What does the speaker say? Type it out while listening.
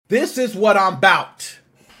This is what I'm about.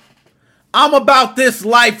 I'm about this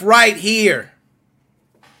life right here.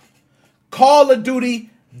 Call of Duty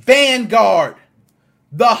Vanguard.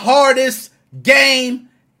 The hardest game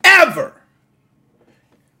ever.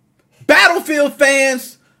 Battlefield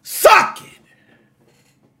fans, suck it.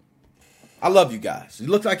 I love you guys. It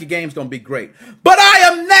looks like your game's going to be great. But I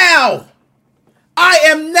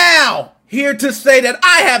am now here to say that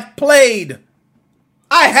I have played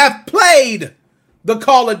the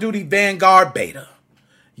Call of Duty Vanguard beta.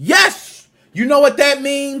 Yes, you know what that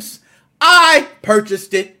means? I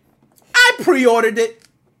purchased it. I pre-ordered it.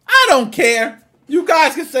 I don't care. You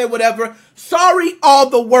guys can say whatever. Sorry,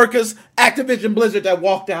 all the workers, Activision Blizzard, that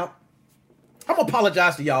walked out. I'm going to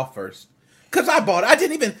apologize to y'all first. Because I bought it. I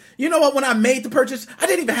didn't even, you know what, when I made the purchase, I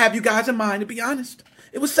didn't even have you guys in mind, to be honest.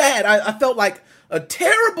 It was sad. I felt like a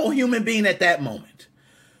terrible human being at that moment.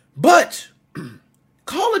 But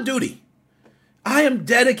Call of Duty, I am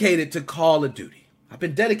dedicated to Call of Duty. I've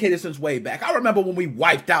been dedicated since way back. I remember when we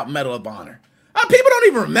wiped out Medal of Honor. People don't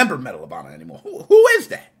even remember Medal of Honor anymore. Who is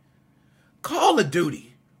that? Call of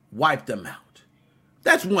Duty wiped them out.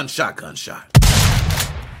 That's one shotgun shot.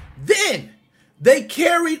 Then they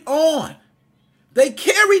carried on.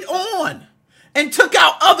 And took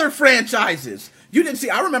out other franchises. You didn't see,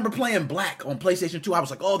 I remember playing Black on PlayStation 2. I was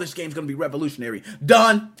like, oh, this game's going to be revolutionary.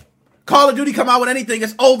 Done. Call of Duty come out with anything,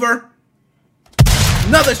 it's over.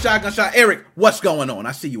 Another shotgun shot. Eric, what's going on?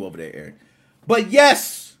 I see you over there, Eric. But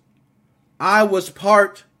yes, I was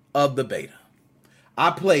part of the beta.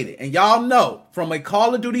 I played it. And y'all know, from a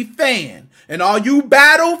Call of Duty fan, and all you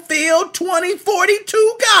Battlefield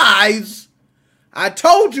 2042 guys, I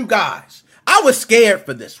told you guys, I was scared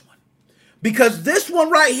for this one. Because this one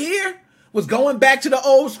right here was going back to the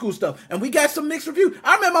old school stuff. And we got some mixed reviews.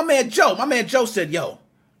 I remember my man Joe said, yo,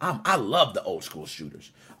 I love the old school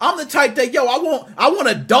shooters. I'm the type that, yo, I want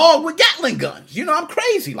a dog with Gatling guns. You know, I'm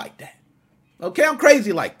crazy like that. Okay, I'm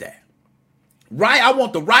crazy like that. Right? I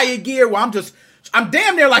want the riot gear where I'm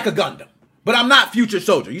damn near like a Gundam. But I'm not Future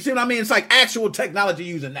Soldier. You see what I mean? It's like actual technology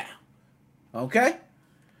using now. Okay?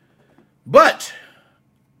 But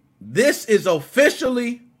this is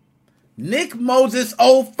officially Nick Moses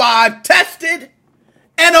 05 tested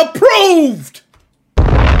and approved.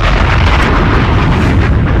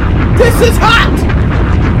 This is hot.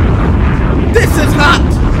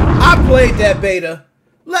 I played that beta.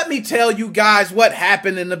 Let me tell you guys what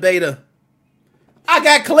happened in the beta. I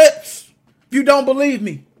got clips. If you don't believe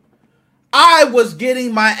me. I was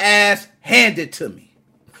getting my ass handed to me.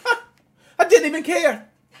 I didn't even care.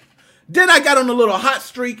 Then I got on a little hot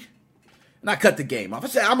streak. And I cut the game off. I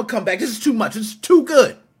said, I'm going to come back. This is too much. This is too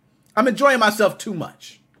good. I'm enjoying myself too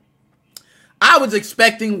much. I was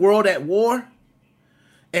expecting World at War.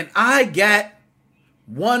 And I got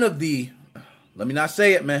one of the, let me not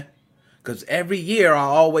say it, man. Because every year I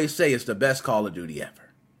always say it's the best Call of Duty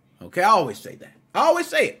ever. Okay, I always say that. I always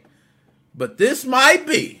say it. But this might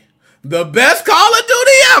be the best Call of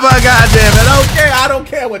Duty ever, goddammit. Okay, I don't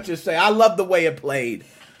care what you say. I love the way it played.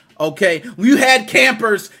 Okay, you had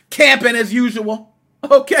campers camping as usual.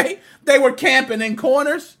 Okay, they were camping in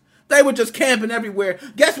corners. They were just camping everywhere.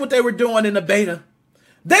 Guess what they were doing in the beta?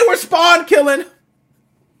 They were spawn killing.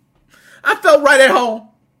 I felt right at home.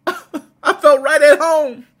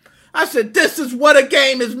 I said, this is what a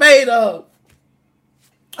game is made of.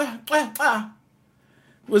 It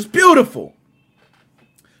was beautiful.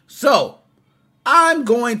 So, I'm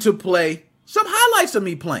going to play some highlights of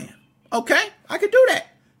me playing. Okay, I can do that.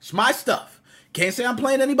 It's my stuff. Can't say I'm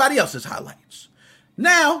playing anybody else's highlights.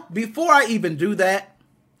 Now, before I even do that,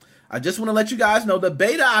 I just want to let you guys know the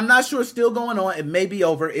beta, I'm not sure it's still going on. It may be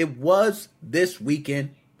over. It was this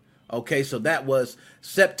weekend. Okay, so that was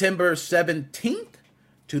September 17th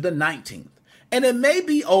to the 19th. And it may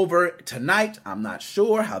be over tonight. I'm not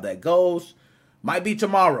sure how that goes. Might be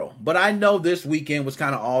tomorrow. But I know this weekend was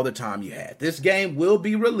kind of all the time you had. This game will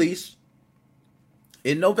be released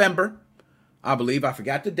in November. I believe, I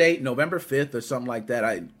forgot the date, November 5th or something like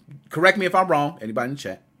that. Correct me if I'm wrong, anybody in the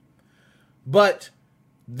chat. But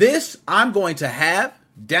this I'm going to have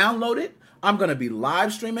downloaded. I'm going to be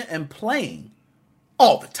live streaming and playing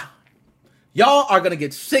all the time. Y'all are going to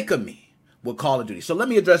get sick of me with Call of Duty. So let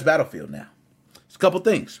me address Battlefield now. It's a couple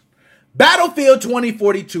things. Battlefield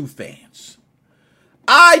 2042 fans.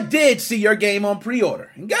 I did see your game on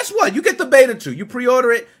pre-order. And guess what? You get the beta too. You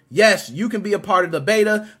pre-order it. Yes, you can be a part of the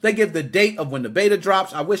beta. They give the date of when the beta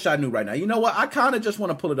drops. I wish I knew right now. You know what? I kind of just want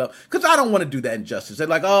to pull it up because I don't want to do that injustice. They're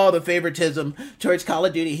like, oh, the favoritism towards Call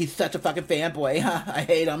of Duty. He's such a fucking fanboy. I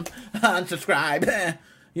hate him. Unsubscribe.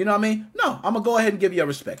 You know what I mean? No, I'm going to go ahead and give you a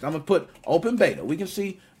respect. I'm going to put open beta. We can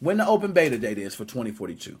see when the open beta date is for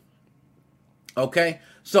 2042. Okay?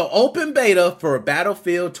 So open beta for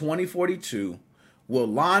Battlefield 2042 will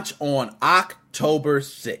launch on October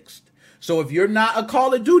 6th. So if you're not a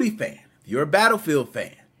Call of Duty fan, if you're a Battlefield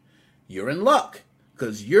fan, you're in luck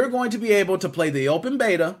because you're going to be able to play the open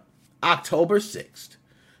beta October 6th.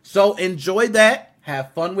 So enjoy that.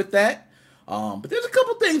 Have fun with that. But there's a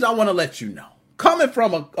couple things I want to let you know. Coming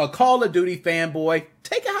from a Call of Duty fanboy,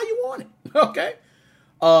 take it how you want it. Okay?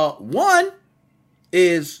 One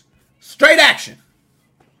is straight action.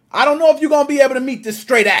 I don't know if you're going to be able to meet this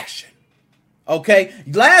straight action. Okay?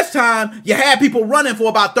 Last time, you had people running for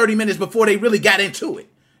about 30 minutes before they really got into it.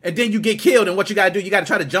 And then you get killed, and what you got to do, you got to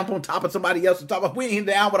try to jump on top of somebody else. We ain't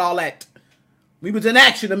down with all that. We was in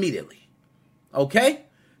action immediately. Okay?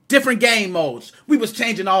 Different game modes. We was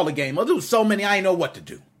changing all the game modes. There was so many, I ain't know what to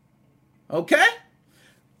do. Okay?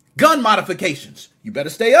 Gun modifications. You better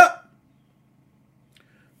stay up.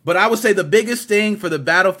 But I would say the biggest thing for the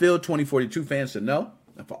Battlefield 2042 fans to know,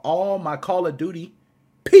 and for all my Call of Duty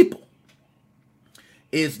people,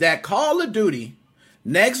 is that Call of Duty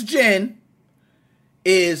Next Gen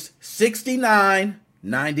is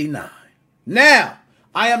 $69.99. Now,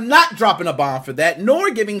 I am not dropping a bomb for that, nor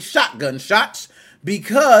giving shotgun shots,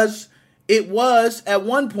 because it was at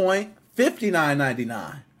one point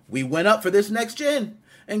 $59.99. We went up for this Next Gen.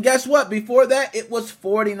 And guess what? Before that, it was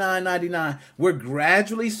 $49.99. We're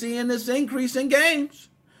gradually seeing this increase in games,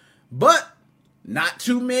 but not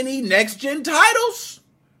too many Next Gen titles.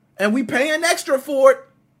 And we paying extra for it.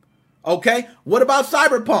 Okay? What about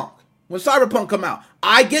Cyberpunk? When Cyberpunk come out,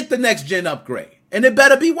 I get the Next Gen upgrade, and it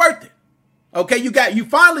better be worth it. Okay, you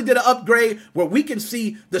finally did an upgrade where we can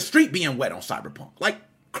see the street being wet on Cyberpunk. Like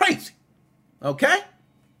crazy. Okay?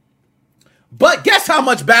 But guess how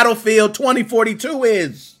much Battlefield 2042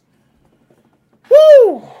 is?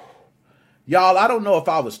 Woo! Y'all, I don't know if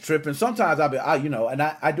I was tripping. Sometimes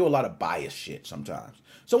I do a lot of biased shit sometimes.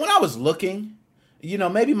 So when I was looking,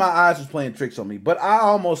 maybe my eyes was playing tricks on me, but I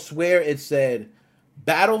almost swear it said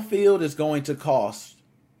Battlefield is going to cost,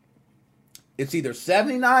 it's either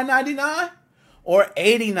 $79.99 or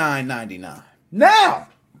 $89.99. Now,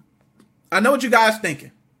 I know what you guys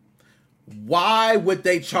thinking. Why would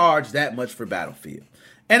they charge that much for Battlefield?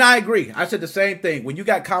 And I agree. I said the same thing. When you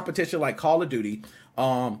got competition like Call of Duty,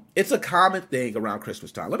 it's a common thing around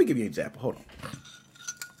Christmas time. Let me give you an example. Hold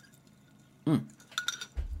on.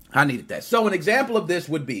 I needed that. So an example of this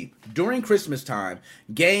would be during Christmas time,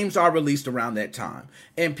 games are released around that time.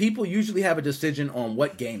 And people usually have a decision on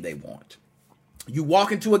what game they want. You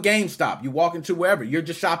walk into a GameStop, you walk into wherever, you're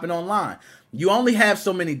just shopping online. You only have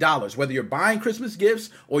so many dollars, whether you're buying Christmas gifts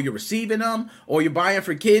or you're receiving them or you're buying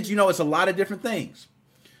for kids, it's a lot of different things.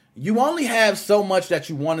 You only have so much that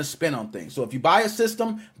you want to spend on things. So if you buy a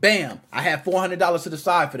system, bam, I have $400 to the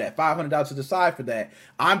side for that, $500 to the side for that.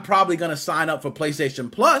 I'm probably going to sign up for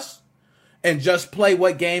PlayStation Plus and just play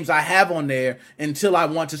what games I have on there until I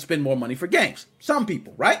want to spend more money for games. Some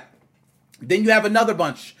people, right? Then you have another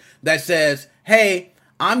bunch that says, hey,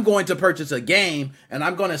 I'm going to purchase a game and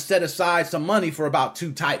I'm going to set aside some money for about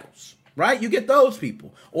 2 titles, right? You get those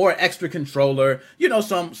people, or an extra controller,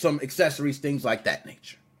 some accessories, things like that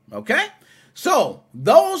nature. Okay? So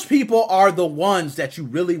those people are the ones that you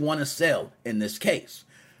really want to sell in this case.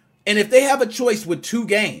 And if they have a choice with 2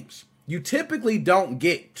 games, you typically don't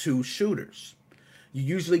get 2 shooters. You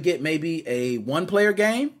usually get maybe a 1-player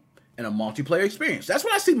game and a multiplayer experience. That's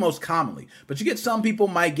what I see most commonly. But you get some people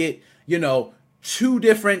might get, 2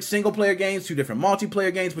 different single-player games, 2 different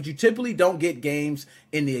multiplayer games, but you typically don't get games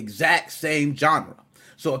in the exact same genre.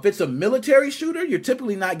 So if it's a military shooter, you're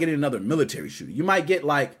typically not getting another military shooter. You might get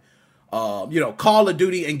like, Call of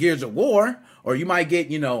Duty and Gears of War, or you might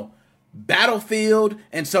get, Battlefield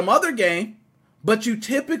and some other game, but you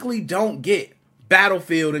typically don't get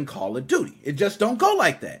Battlefield and Call of Duty. It just don't go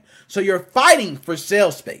like that. So you're fighting for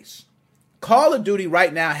sale space. Call of Duty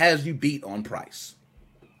right now has you beat on price.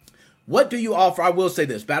 What do you offer? I will say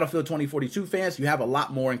this, Battlefield 2042 fans, you have a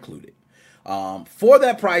lot more included. For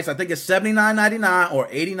that price, I think it's $79.99 or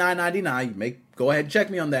 $89.99. You may go ahead and check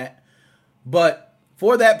me on that. But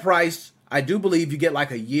for that price, I do believe you get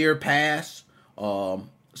like a year pass.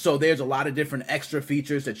 So there's a lot of different extra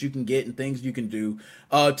features that you can get and things you can do.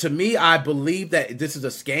 To me, I believe that this is a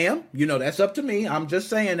scam. That's up to me. I'm just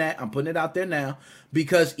saying that. I'm putting it out there now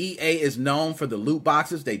because EA is known for the loot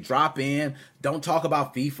boxes they drop in. Don't talk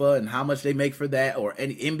about FIFA and how much they make for that, or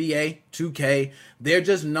any NBA 2K. They're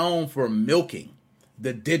just known for milking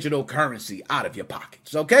the digital currency out of your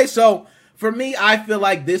pockets. Okay, so for me, I feel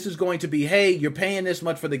like this is going to be, hey, you're paying this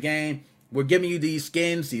much for the game. We're giving you these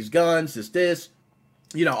skins, these guns, this.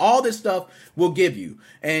 You know, all this stuff we'll give you,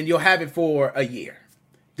 and you'll have it for a year.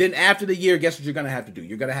 Then after the year, guess what you're going to have to do?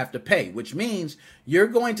 You're going to have to pay, which means you're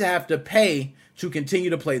going to have to pay to continue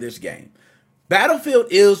to play this game. Battlefield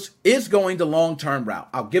is going the long-term route.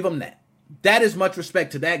 I'll give them that. That is much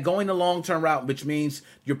respect to that. Going the long-term route, which means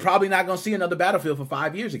you're probably not going to see another Battlefield for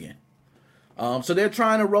 5 years again. So they're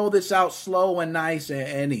trying to roll this out slow and nice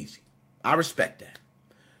and easy. I respect that.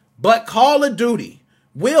 But Call of Duty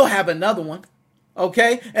will have another one,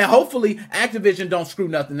 okay? And hopefully Activision don't screw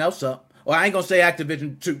nothing else up. Well, I ain't going to say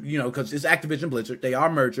Activision, because it's Activision Blizzard. They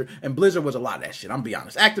are merger, and Blizzard was a lot of that shit. I'm going to be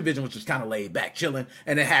honest. Activision was just kind of laid back, chilling,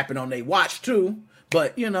 and it happened on their watch, too.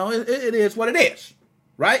 But, it is what it is,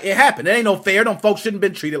 right? It happened. It ain't no fair. Them folks shouldn't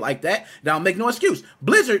have been treated like that. Now, make no excuse.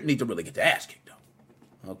 Blizzard need to really get their ass kicked,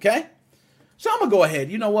 though. Okay? So I'm going to go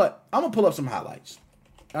ahead. You know what? I'm going to pull up some highlights.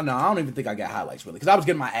 I don't even think I got highlights, really, because I was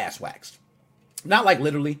getting my ass waxed. Not like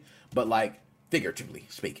literally, but like figuratively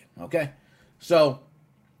speaking, okay? So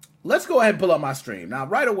let's go ahead and pull up my stream. Now,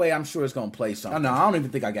 right away, I'm sure it's going to play something. I don't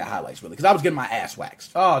even think I got highlights, really, because I was getting my ass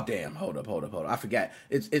waxed. Oh, damn. Hold up. I forgot.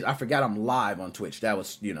 I forgot I'm live on Twitch. That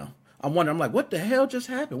was, I'm wondering, I'm like, what the hell just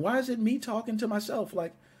happened? Why is it me talking to myself?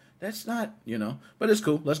 Like, that's not, but it's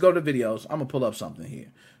cool. Let's go to videos. I'm going to pull up something here.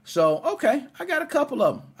 So, okay, I got a couple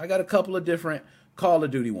of them. I got a couple of different Call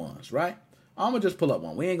of Duty ones, right? I'm going to just pull up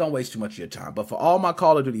one. We ain't going to waste too much of your time. But for all my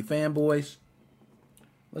Call of Duty fanboys,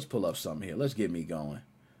 let's pull up something here. Let's get me going.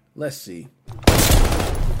 Let's see.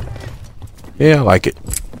 Yeah, I like it.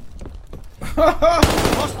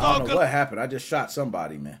 I don't know what happened. I just shot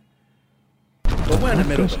somebody, man. But we're in the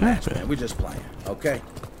middle of the match, man. We're just playing, okay?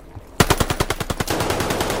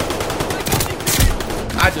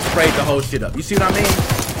 I just sprayed the whole shit up. You see what I mean?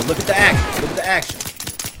 Look at the action. Look at the action.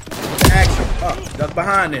 Look at the action. Oh, duck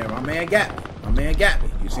behind there. My man got me.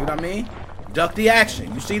 You see what I mean? Duck the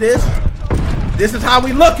action. You see this? This is how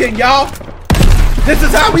we looking, y'all. This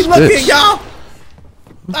is how we looking, y'all.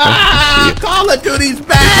 Call of Duty's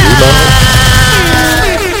back.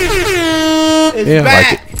 It's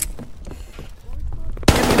back. Like it.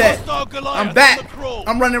 Give me that. I'm back.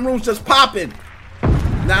 I'm running rooms just popping.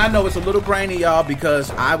 Now, I know it's a little grainy, y'all,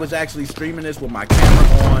 because I was actually streaming this with my camera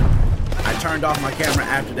on. I turned off my camera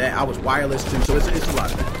after that. I was wireless, too, so it's a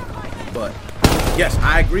lot of that. But, yes,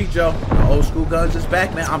 I agree, Joe. The old school guns is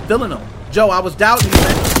back, man. I'm feeling them. Joe, I was doubting you,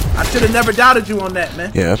 man. I should have never doubted you on that,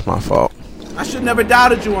 man. Yeah, that's my fault. I should never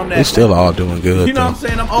doubted you on that. It's still all doing good, You know what I'm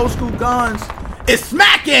saying? Them old school guns is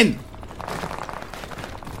smacking.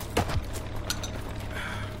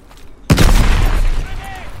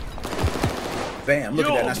 Bam, look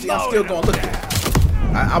at that. Now, see, I'm still going. Look at that.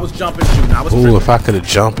 I was jumping, shooting. I was Ooh, if I could have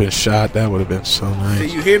jumped and shot, that would have been so nice. See,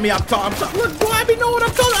 you hear me? I'm talking. Look, boy, I be knowing what I'm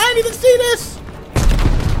talking. I didn't even see this.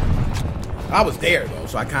 I was there, though,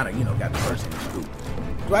 so I kind of, got the first thing to scoop.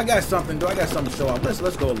 Do I got something to show off?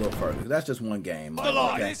 Let's go a little further. That's just one game.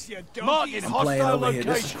 Okay? I'm playing over here.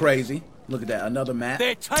 This is crazy. Look at that. Another map.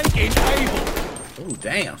 They're taking Able. Oh,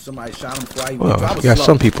 damn. Somebody shot him before I even Well, I was yeah, slow.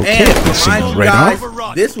 some people And can't see mind him you right guys,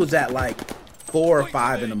 now. this was at like 4 or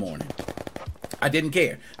 5 in the morning. I didn't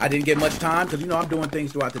care. I didn't get much time because, I'm doing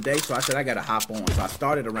things throughout the day. So I said I got to hop on. So I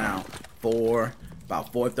started around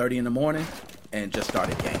about 4:30 in the morning and just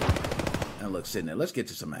started gaming. And look, sitting there. Let's get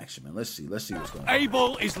to some action, man. Let's see what's going on.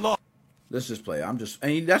 Able is lost. Let's just play.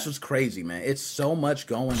 That's what's crazy, man. It's so much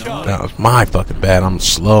going on. That was my fucking bad. I'm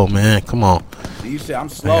slow, man. Come on. So you said I'm I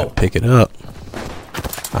slow. gotta pick it up.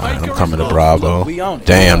 All right, I'm coming to Look, Bravo. we own it.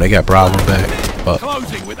 Damn, they got Bravo back. Fuck.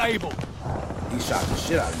 Closing with Able. He shot the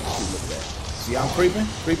shit out of me, too. Look at that. See, I'm creeping.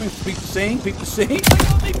 Peep the scene.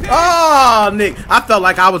 Oh, Nick. I felt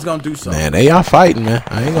like I was going to do something. Man, they are fighting, man.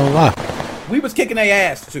 I ain't gonna lie. We was kicking their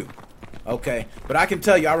ass, too. Okay. But I can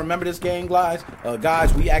tell you, I remember this game, guys.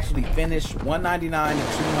 Guys, we actually finished 199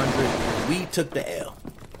 and 200. We took the L.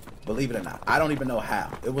 Believe it or not. I don't even know how.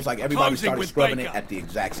 It was like everybody started scrubbing it at the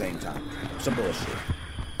exact same time. Some bullshit.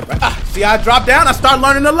 Right? See, I dropped down. I started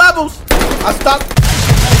learning the levels. I stopped.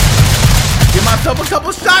 Give myself a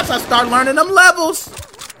couple shots. I start learning them levels.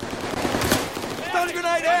 Stun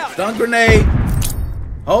grenade out. Stun grenade.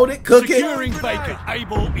 Hold it. Cook Securing it. Baker.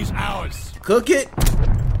 Able is ours. Cook it.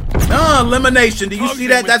 Elimination. Do you see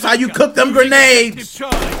that? That's how you cook them grenades.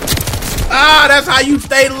 That's how you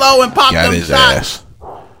stay low and pop Got them his shots. ass.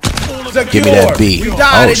 Secure. Give me that B. We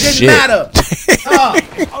died. Oh, It didn't shit. matter.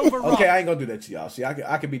 Overrun. Okay, I ain't gonna do that to y'all. See,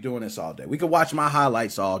 I could be doing this all day. We could watch my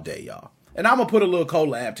highlights all day, y'all. And I'm gonna put a little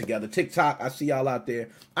collab together. TikTok, I see y'all out there.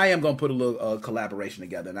 I am gonna put a little collaboration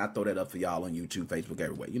together, and I throw that up for y'all on YouTube, Facebook,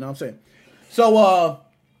 everywhere. You know what I'm saying? So,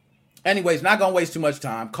 anyways, not gonna waste too much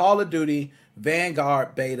time. Call of Duty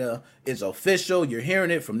Vanguard beta is official. You're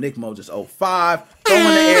hearing it from Nick Moses 05. Throwing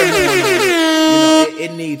the air horn on it. You know,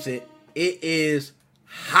 it needs it. It is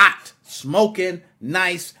hot, smoking,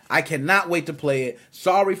 nice. I cannot wait to play it.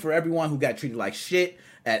 Sorry for everyone who got treated like shit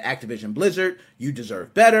at Activision Blizzard. You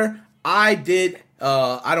deserve better. I did,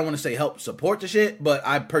 I don't want to say help support the shit, but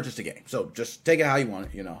I purchased the game. So just take it how you want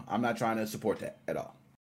it. You know, I'm not trying to support that at all.